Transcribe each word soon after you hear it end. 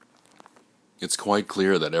It's quite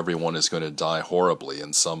clear that everyone is going to die horribly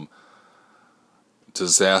in some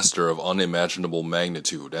disaster of unimaginable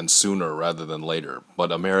magnitude, and sooner rather than later,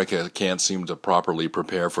 but America can't seem to properly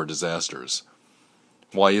prepare for disasters.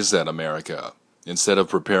 Why is that, America? Instead of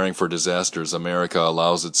preparing for disasters, America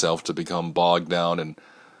allows itself to become bogged down in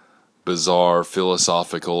bizarre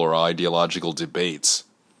philosophical or ideological debates.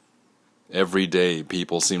 Every day,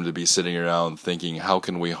 people seem to be sitting around thinking, how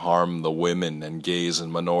can we harm the women and gays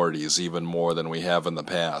and minorities even more than we have in the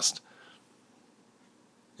past?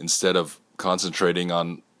 Instead of concentrating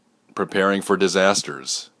on preparing for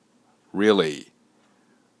disasters. Really.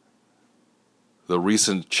 The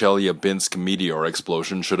recent Chelyabinsk meteor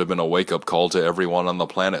explosion should have been a wake-up call to everyone on the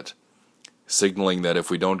planet, signaling that if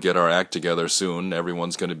we don't get our act together soon,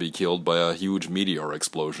 everyone's going to be killed by a huge meteor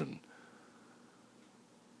explosion.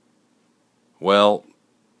 Well,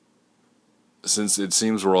 since it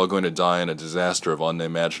seems we're all going to die in a disaster of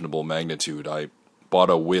unimaginable magnitude, I bought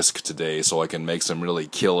a Whisk today so I can make some really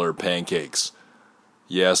killer pancakes.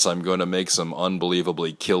 Yes, I'm going to make some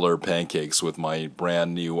unbelievably killer pancakes with my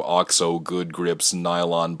brand new OXO Good Grips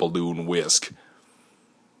nylon balloon whisk.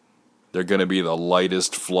 They're going to be the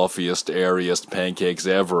lightest, fluffiest, airiest pancakes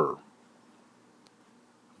ever.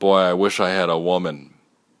 Boy, I wish I had a woman.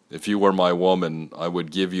 If you were my woman, I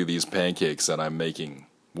would give you these pancakes that I'm making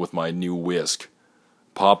with my new whisk.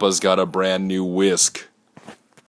 Papa's got a brand new whisk.